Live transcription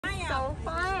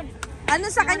Ano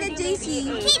sa kanya, JC?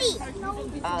 Kitty.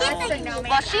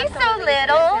 Well, she's so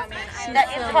little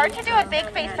that it's hard to do a big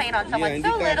face paint on someone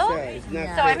so little.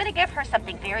 So I'm gonna give her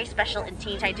something very special in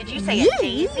teen time. Did you say a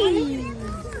daisy?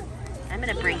 I'm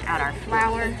gonna bring out our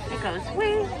flower. It goes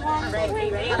way long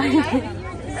way.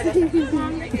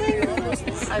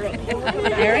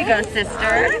 There we go,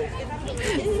 sister.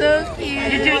 So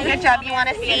cute. You're doing a good job. You want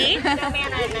to see?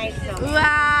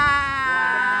 Wow.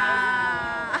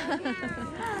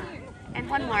 And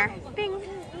one more. Bing.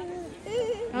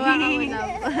 Wow.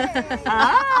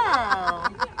 Oh.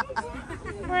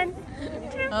 1,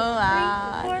 2, Oh,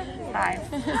 wow. 3, 4,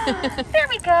 5. There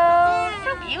we go.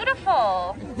 So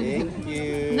beautiful. Thank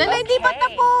you. Dala, hindi pa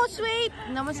tapos. Wait.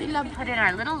 Naman sila. Put in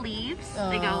our little leaves.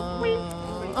 They go. Wing.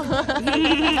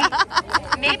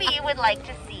 Maybe you would like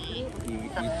to see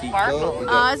some sparkle.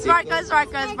 Sparkle,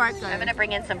 sparkle, sparkle. I'm gonna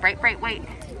bring in some bright white.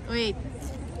 Wait.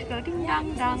 Go ding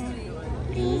dong dong.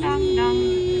 Ding dong dong.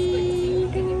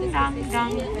 Ding dong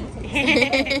dong.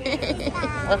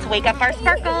 Let's wake up our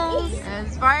sparkles. A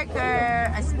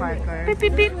sparkler. A sparkler. Beep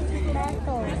beep beep.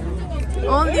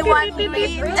 Only one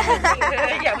green.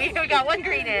 Yeah, we got one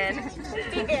green in.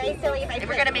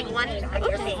 We're gonna make one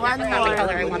One more. more. The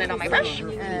color I wanted on my brush.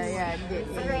 Yeah.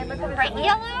 Bright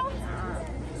yellow.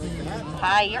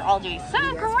 Hi, you're all doing so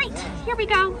great. Here we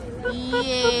go.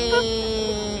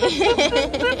 Yay.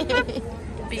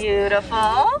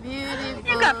 Beautiful. Beautiful.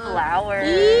 You got flowers.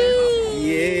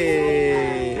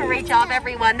 Yay. Great job,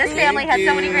 everyone. This family has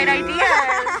so many great ideas.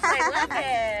 I love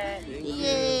it.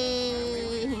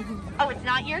 Yay. Oh, it's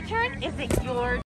not your turn? Is it your